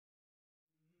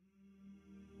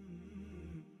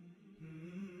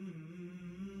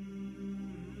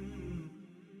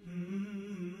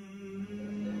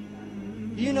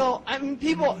You know, I mean,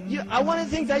 people, one of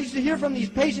the things I used to hear from these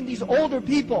patients, these older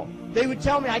people, they would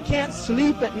tell me, I can't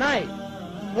sleep at night.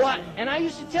 What? And I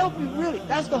used to tell people, really,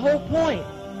 that's the whole point.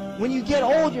 When you get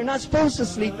old, you're not supposed to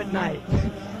sleep at night.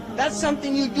 That's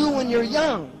something you do when you're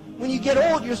young. When you get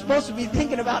old, you're supposed to be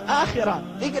thinking about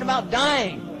akhirah, thinking about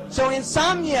dying. So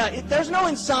insomnia, there's no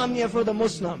insomnia for the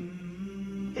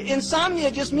Muslim.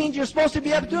 Insomnia just means you're supposed to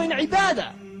be up doing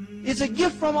ibadah. It's a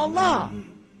gift from Allah.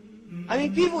 I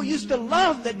mean, people used to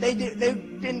love that they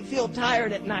didn't feel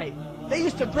tired at night. They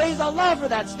used to praise Allah for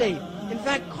that state. In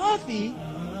fact, coffee,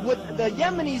 with the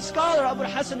Yemeni scholar Abu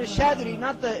Hassan al-Shadiri,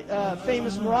 not the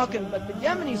famous Moroccan, but the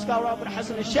Yemeni scholar Abu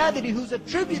Hassan al-Shadiri, who's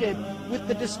attributed with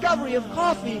the discovery of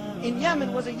coffee in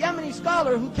Yemen, was a Yemeni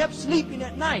scholar who kept sleeping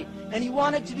at night, and he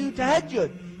wanted to do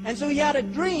tahajjud. And so he had a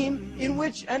dream in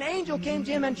which an angel came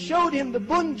to him and showed him the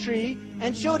bun tree,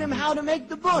 and showed him how to make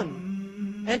the bun,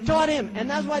 and taught him. And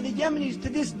that's why the Yemenis to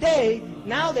this day,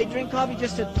 now they drink coffee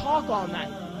just to talk all night.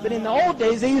 But in the old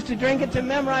days, they used to drink it to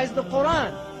memorize the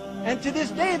Quran. And to this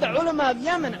day, the ulama of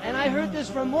Yemen, and I heard this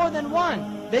from more than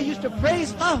one, they used to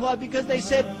praise qahwa because they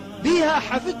said, Biha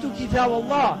hafidtu kitab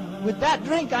Allah. With that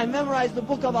drink, I memorized the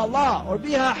book of Allah. Or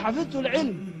Biha hafidtu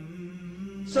al-ilm.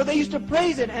 So they used to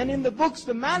praise it. And in the books,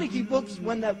 the Maliki books,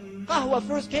 when the qahwa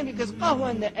first came, because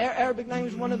qahwa in the Arabic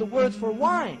language is one of the words for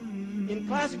wine in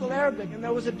classical Arabic, and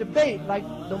there was a debate, like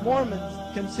the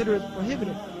Mormons consider it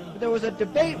prohibited. But there was a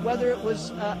debate whether it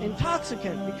was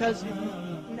intoxicant, because if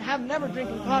you have never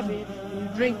drinking coffee, and you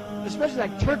drink, especially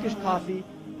like Turkish coffee,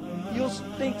 you'll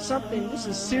think something, this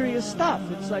is serious stuff,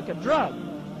 it's like a drug.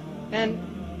 And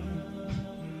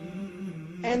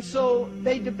so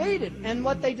they debated, and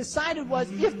what they decided was,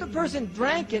 if the person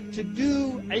drank it to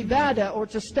do ibadah or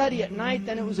to study at night,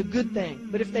 then it was a good thing.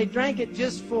 But if they drank it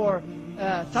just for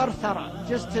tharthara,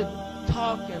 just to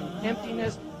talk and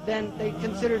emptiness, then they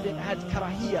considered it had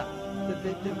karahiyah.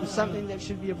 That it was something that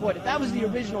should be avoided. That was the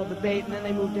original debate, and then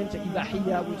they moved into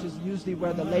ibahiyya, which is usually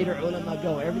where the later ulama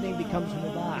go. Everything becomes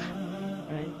mubah,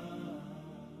 right?